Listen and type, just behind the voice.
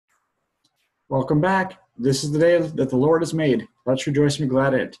Welcome back. This is the day that the Lord has made. Let's rejoice and be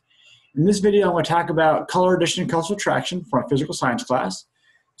glad in it. In this video, I'm going to talk about color addition and color subtraction from a physical science class.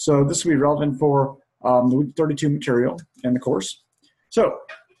 So this will be relevant for the week 32 material in the course. So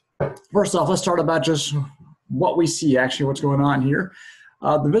first off, let's start about just what we see, actually what's going on here.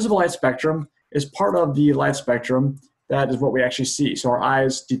 The visible light spectrum is part of the light spectrum. That is what we actually see. So our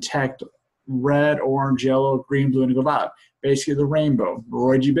eyes detect red, orange, yellow, green, blue, indigo, violet. Basically the rainbow,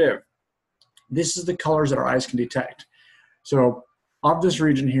 Roy G. Biv. This is the colors that our eyes can detect. So of this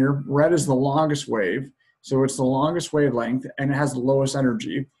region here, red is the longest wave. So it's the longest wavelength and it has the lowest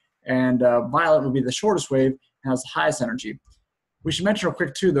energy. And violet would be the shortest wave and has the highest energy. We should mention real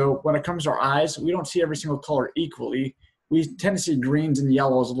quick too though, when it comes to our eyes, we don't see every single color equally. We tend to see greens and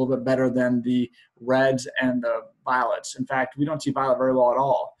yellows a little bit better than the reds and the violets. In fact, we don't see violet very well at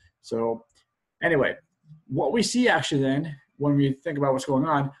all. So anyway, what we see actually then, when we think about what's going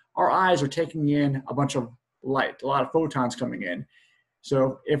on, our eyes are taking in a bunch of light, a lot of photons coming in.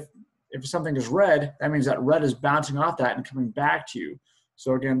 So if something is red, that means that red is bouncing off that and coming back to you.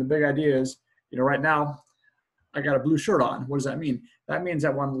 So again, the big idea is, right now, I got a blue shirt on. What does that mean? That means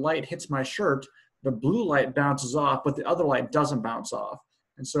that when light hits my shirt, the blue light bounces off, but the other light doesn't bounce off.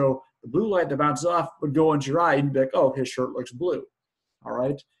 And so the blue light that bounces off would go into your eye and you'd be like, oh, his shirt looks blue. All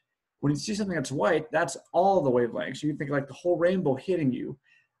right. When you see something that's white, that's all the wavelengths. You can think like the whole rainbow hitting you.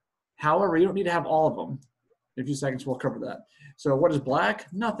 However, you don't need to have all of them. In a few seconds, we'll cover that. So what is black?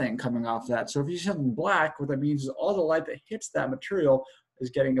 Nothing coming off that. So if you see something black, what that means is all the light that hits that material is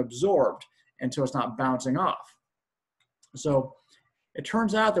getting absorbed, and so it's not bouncing off. So it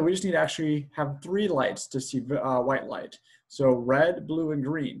turns out that we just need to actually have 3 lights to see white light. So red, blue, and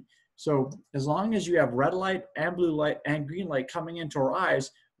green. So as long as you have red light and blue light and green light coming into our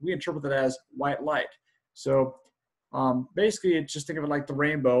eyes, we interpret it as white light. So basically, just think of it like the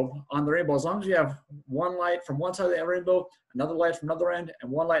rainbow. On the rainbow, as long as you have one light from one side of the rainbow, another light from another end,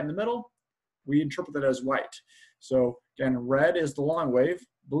 and one light in the middle, we interpret it as white. So again, red is the long wave,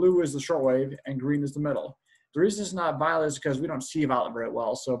 blue is the short wave, and green is the middle. The reason it's not violet is because we don't see violet very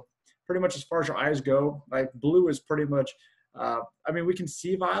well. So pretty much as far as our eyes go, like blue is pretty much, we can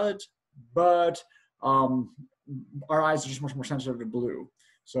see violet, but our eyes are just much more sensitive to blue.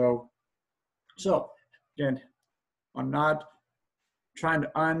 So again, I'm not trying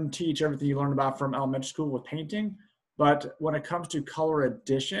to unteach everything you learned about from elementary school with painting, but when it comes to color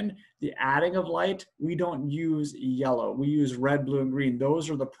addition, the adding of light, we don't use yellow. We use red, blue, and green. Those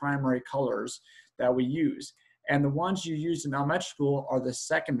are the primary colors that we use. And the ones you use in elementary school are the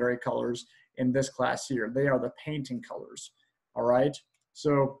secondary colors in this class here. They are the painting colors, all right?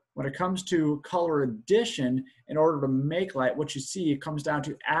 So when it comes to color addition, in order to make light, what you see, it comes down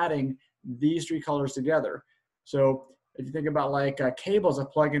to adding these 3 colors together. So if you think about like cables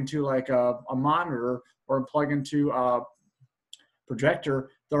that plug into like a monitor or plug into a projector,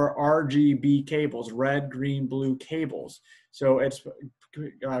 there are RGB cables, red, green, blue cables. So it's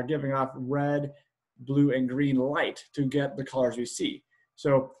giving off red, blue, and green light to get the colors we see.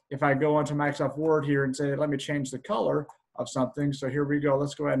 So if I go onto Microsoft Word here and say, let me change the color of something. So here we go.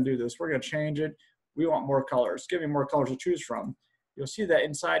 Let's go ahead and do this. We're going to change it. We want more colors. Give me more colors to choose from. You'll see that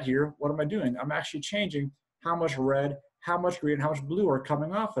inside here, what am I doing? I'm actually changing how much red, how much green, how much blue are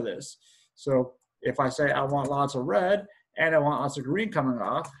coming off of this. So if I say I want lots of red and I want lots of green coming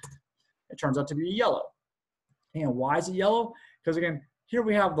off, it turns out to be yellow. And why is it yellow? Because again, here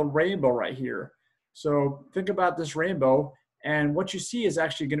we have the rainbow right here. So think about this rainbow, and what you see is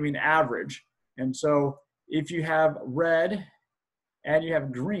actually going to be an average. And so if you have red and you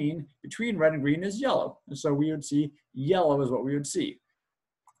have green, between red and green is yellow. And so we would see yellow is what we would see.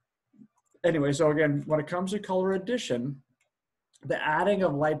 Anyway, so again, when it comes to color addition, the adding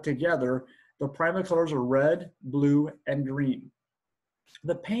of light together, the primary colors are red, blue, and green.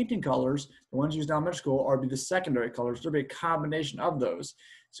 The painting colors, the ones used in elementary school, are the secondary colors. There'll be a combination of those.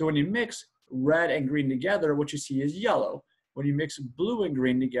 So when you mix red and green together, what you see is yellow. When you mix blue and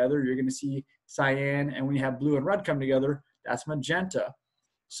green together, you're going to see cyan, and when you have blue and red come together, that's magenta.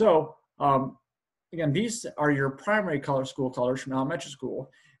 So again, these are your primary school colors from elementary school.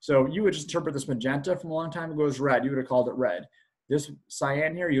 So you would just interpret this magenta from a long time ago as red. You would have called it red. This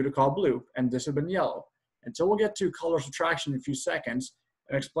cyan here, you would have called blue, and this would have been yellow. And so we'll get to color subtraction in a few seconds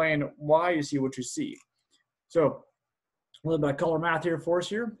and explain why you see what you see. So a little bit of color math here for us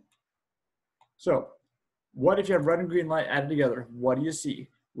here. So what if you have red and green light added together? What do you see?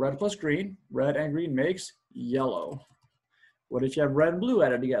 Red plus green, red and green makes yellow. What if you have red and blue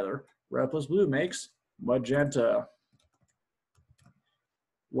added together? Red plus blue makes magenta.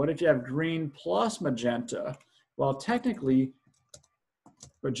 What if you have green plus magenta? Well, technically,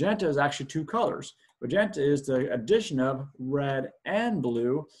 Magenta is actually two colors. Magenta is the addition of red and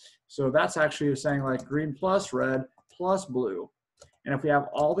blue. So that's actually saying like green plus red plus blue. And if we have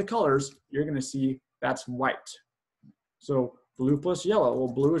all the colors, you're going to see that's white. So blue plus yellow.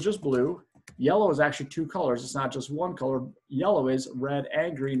 Well, blue is just blue. Yellow is actually two colors. It's not just one color. Yellow is red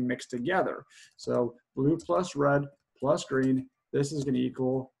and green mixed together. So blue plus red plus green, this is going to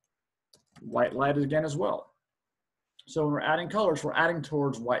equal white light again as well. So when we're adding colors, we're adding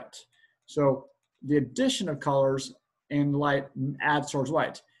towards white. So the addition of colors in light adds towards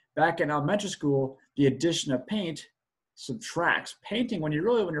white. Back in elementary school, the addition of paint subtracts. Painting, when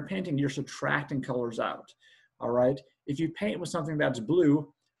you're painting, you're subtracting colors out. All right. If you paint with something that's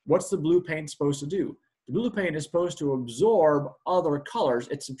blue, what's the blue paint supposed to do? The blue paint is supposed to absorb other colors.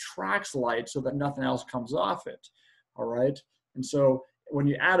 It subtracts light so that nothing else comes off it. All right. And so when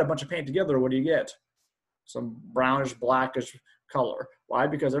you add a bunch of paint together, what do you get? Some brownish, blackish color. Why?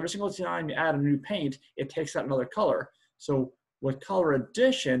 Because every single time you add a new paint, it takes out another color. So with color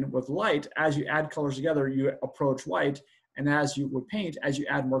addition, with light, as you add colors together, you approach white. And with paint, as you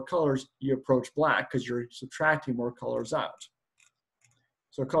add more colors, you approach black because you're subtracting more colors out.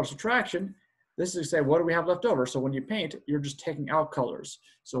 So color subtraction, this is to say, what do we have left over? So when you paint, you're just taking out colors.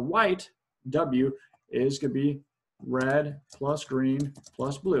 So white, W, is going to be red plus green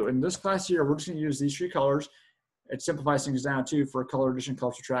plus blue. In this class here, we're just going to use these three colors. It simplifies things down too for color addition,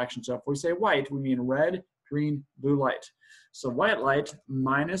 color subtraction. So if we say white, we mean red, green, blue light. So white light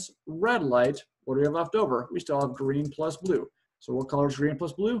minus red light, what do we have left over? We still have green plus blue. So what color is green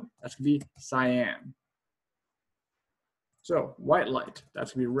plus blue? That's going to be cyan. So white light,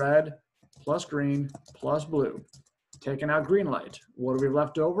 that's going to be red plus green plus blue. Taking out green light, what do we have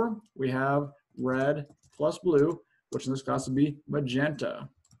left over? We have red plus blue, which in this class would be magenta.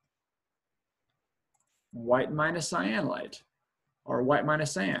 White minus cyan light, or white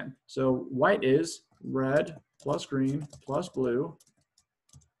minus cyan. So white is red plus green plus blue.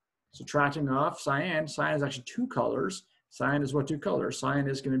 Subtracting off cyan, cyan is actually two colors. Cyan is what two colors? Cyan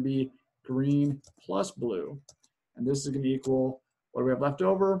is going to be green plus blue. And this is going to equal, what do we have left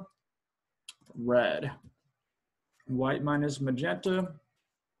over? Red. White minus magenta.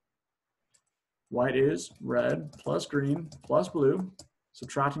 White is red plus green plus blue.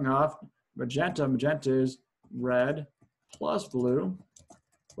 Subtracting off magenta, magenta is red plus blue.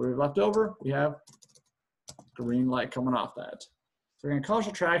 What do we have left over? We have green light coming off that. So again, color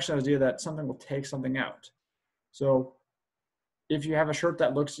subtraction is the idea that something will take something out. So if you have a shirt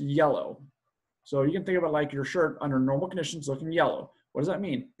that looks yellow, so you can think about like your shirt under normal conditions looking yellow. What does that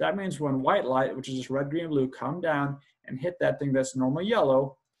mean? That means when white light, which is just red, green, and blue, come down and hit that thing that's normal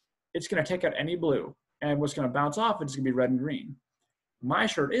yellow, it's going to take out any blue. And what's going to bounce off, it's going to be red and green. My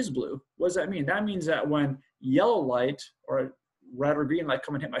shirt is blue. What does that mean? That means that when yellow light or red or green light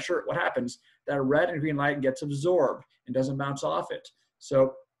come and hit my shirt, what happens? That red and green light gets absorbed and doesn't bounce off it.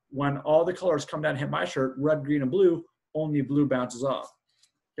 So when all the colors come down and hit my shirt, red, green, and blue, only blue bounces off.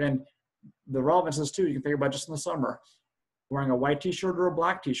 And the relevance is too, you can think about just in the summer, wearing a white t-shirt or a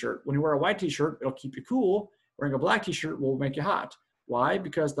black t-shirt. When you wear a white t-shirt, it'll keep you cool. Wearing a black t-shirt will make you hot. Why?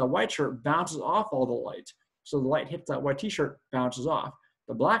 Because the white shirt bounces off all the light. So the light hits that white t-shirt, bounces off.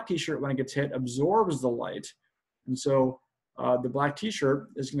 The black t-shirt, when it gets hit, absorbs the light. And so the black t-shirt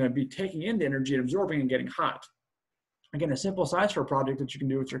is going to be taking in the energy and absorbing and getting hot. Again, a simple science fair project that you can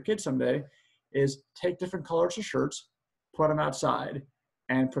do with your kids someday is take different colors of shirts, put them outside,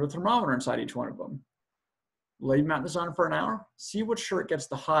 and put a thermometer inside each one of them. Leave them out in the sun for an hour, see which shirt gets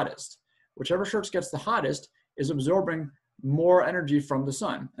the hottest. Whichever shirt gets the hottest is absorbing more energy from the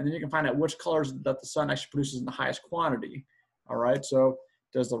sun. And then you can find out which colors that the sun actually produces in the highest quantity. All right, so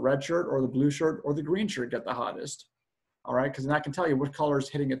does the red shirt or the blue shirt or the green shirt get the hottest? All right, because then I can tell you which color is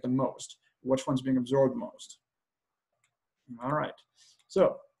hitting it the most, which one's being absorbed most. All right,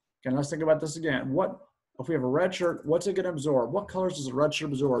 so again, let's think about this again. If we have a red shirt, what's it going to absorb? What colors does a red shirt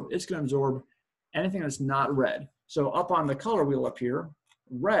absorb? It's going to absorb anything that's not red. So up on the color wheel up here,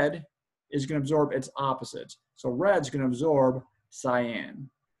 red is going to absorb its opposite. So red's going to absorb cyan.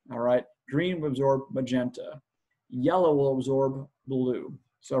 All right, green will absorb magenta. Yellow will absorb blue.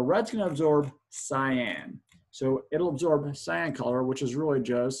 So red's going to absorb cyan. So it'll absorb cyan color, which is really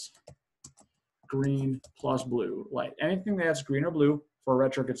just green plus blue light. Anything that's green or blue for a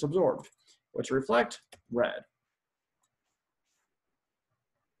red shirt gets absorbed. What's reflect? Red.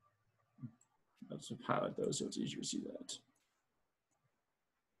 Let's highlight those so it's easier to see that.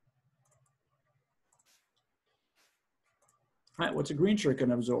 All right, what's a green shirt going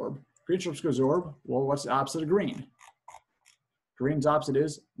to absorb? Green shirt's going to absorb, well, what's the opposite of green? Green's opposite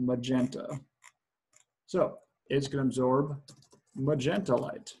is magenta. So it's going to absorb magenta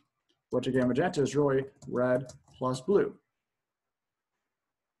light, which again, magenta is really red plus blue.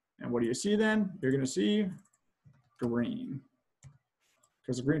 And what do you see then? You're going to see green,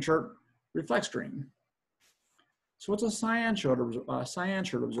 because the green shirt reflects green. So what's a cyan shirt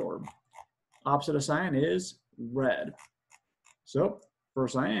absorb? Opposite of cyan is red. So for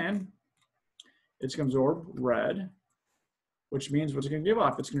cyan, it's going to absorb red, which means what's it going to give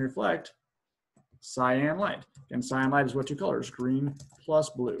off? It's going to reflect cyan light. And cyan light is what two colors? Green plus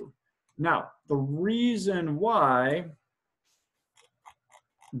blue. Now, the reason why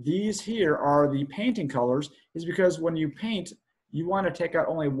these here are the painting colors is because when you paint, you want to take out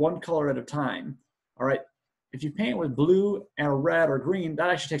only one color at a time. All right. If you paint with blue and red or green, that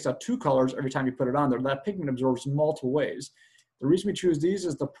actually takes out two colors every time you put it on there. That pigment absorbs multiple ways. The reason we choose these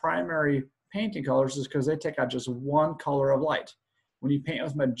as the primary painting colors is because they take out just one color of light. When you paint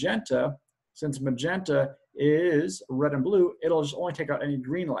with magenta, since magenta is red and blue, it'll just only take out any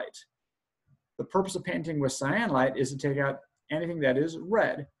green light. The purpose of painting with cyan light is to take out anything that is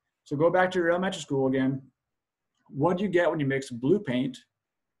red. So go back to your elementary school again. What do you get when you mix blue paint,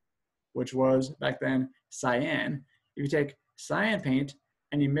 which was back then cyan? If you take cyan paint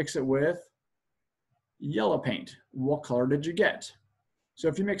and you mix it with yellow paint, what color did you get? So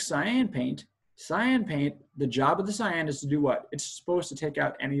if you mix cyan paint, the job of the cyan is to do what? It's supposed to take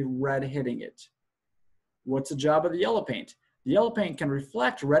out any red hitting it. What's the job of the yellow paint? The yellow paint can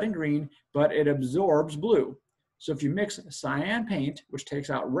reflect red and green, but it absorbs blue. So if you mix cyan paint, which takes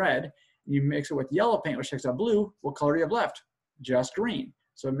out red, and you mix it with yellow paint, which takes out blue, what color do you have left? Just green.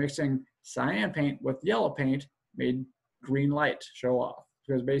 So mixing cyan paint with yellow paint made green light show off,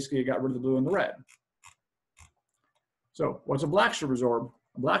 because basically it got rid of the blue and the red. So what's a black strip absorb?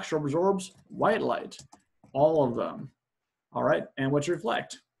 A black strip absorbs white light, all of them. All right, and what's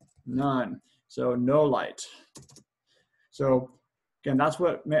reflect? None. So no light. So again, that's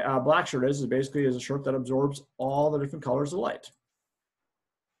what a black shirt is basically is a shirt that absorbs all the different colors of light.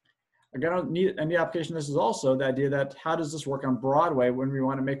 Again, a neat application of this is also the idea that how does this work on Broadway when we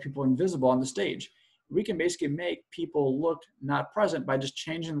want to make people invisible on the stage? We can basically make people look not present by just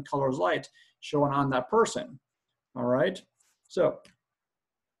changing the color of light showing on that person. All right, so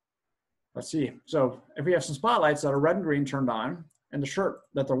let's see. So if we have some spotlights that are red and green turned on, and the shirt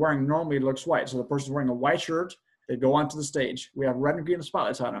that they're wearing normally looks white, so the person's wearing a white shirt, they go onto the stage. We have red and green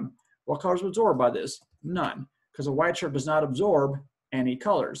spotlights on them. What colors are absorbed by this? None, because a white shirt does not absorb any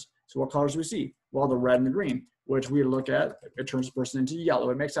colors. So what colors do we see? Well, the red and the green, which we look at, it turns the person into yellow.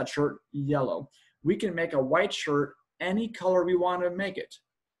 It makes that shirt yellow. We can make a white shirt any color we want to make it.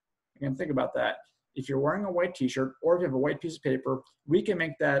 Again, think about that. If you're wearing a white t-shirt or if you have a white piece of paper, we can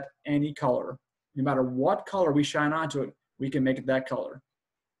make that any color. No matter what color we shine onto it, we can make it that color.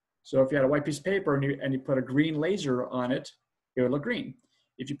 So if you had a white piece of paper and you put a green laser on it, it would look green.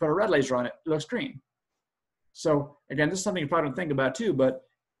 If you put a red laser on it, it looks green. So again, this is something you probably don't think about too, but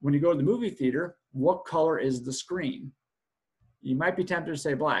when you go to the movie theater, what color is the screen? You might be tempted to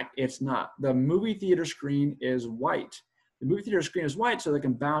say black. It's not. The movie theater screen is white. The movie theater screen is white so they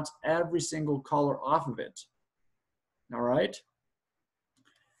can bounce every single color off of it. All right?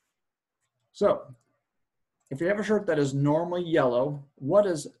 So if you have a shirt that is normally yellow, what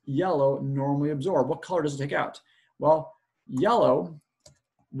does yellow normally absorb? What color does it take out? Well, yellow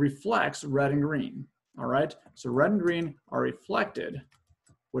reflects red and green. All right? So red and green are reflected,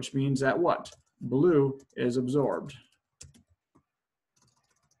 which means that what? Blue is absorbed.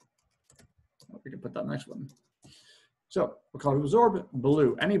 We can put that next one. So what color is absorbed?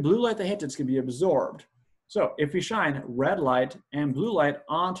 Blue. Any blue light that hits it's going to be absorbed. So if we shine red light and blue light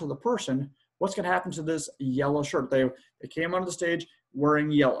onto the person, what's going to happen to this yellow shirt? They came onto the stage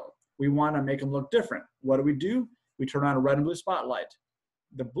wearing yellow. We want to make them look different. What do? We turn on a red and blue spotlight.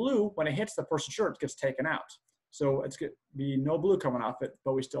 The blue, when it hits the person's shirt, gets taken out. So it's going to be no blue coming off it,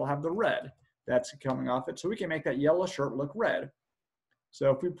 but we still have the red that's coming off it. So we can make that yellow shirt look red. So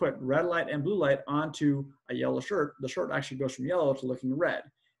if we put red light and blue light onto a yellow shirt, the shirt actually goes from yellow to looking red.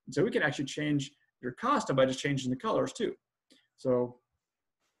 And so we can actually change your costume by just changing the colors too. So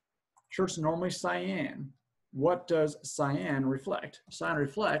shirts normally cyan. What does cyan reflect? Cyan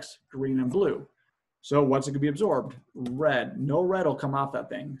reflects green and blue. So what's it going to be absorbed? Red. No red will come off that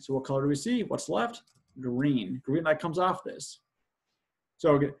thing. So what color do we see? What's left? Green. Green light comes off this.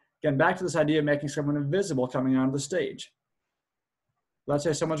 So again, back to this idea of making someone invisible coming onto the stage. Let's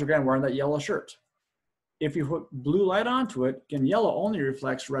say someone's again wearing that yellow shirt. If you put blue light onto it, again, yellow only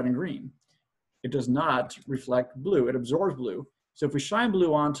reflects red and green. It does not reflect blue. It absorbs blue. So if we shine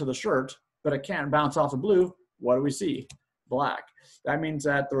blue onto the shirt, but it can't bounce off the blue, what do we see? Black. That means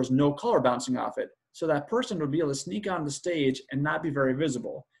that there's no color bouncing off it. So that person would be able to sneak on the stage and not be very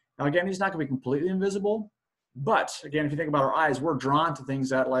visible. Now, again, he's not going to be completely invisible, but again, if you think about our eyes, we're drawn to things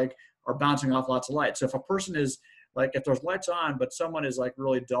that like are bouncing off lots of light. So if a person is like, if there's lights on, but someone is like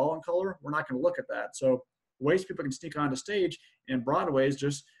really dull in color, we're not going to look at that. So ways people can sneak onto stage in Broadway is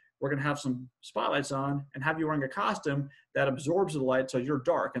just, we're going to have some spotlights on and have you wearing a costume that absorbs the light so you're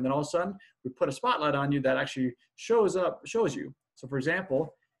dark. And then all of a sudden, we put a spotlight on you that actually shows you. So for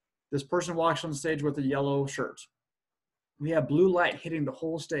example, this person walks on the stage with a yellow shirt. We have blue light hitting the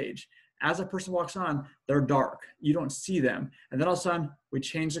whole stage. As a person walks on, they're dark. You don't see them. And then all of a sudden, we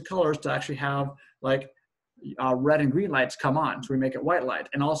change the colors to actually have like red and green lights come on. So we make it white light.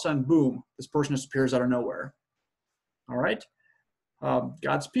 And all of a sudden, boom, this person just appears out of nowhere. All right.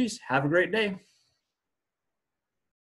 God's peace. Have a great day.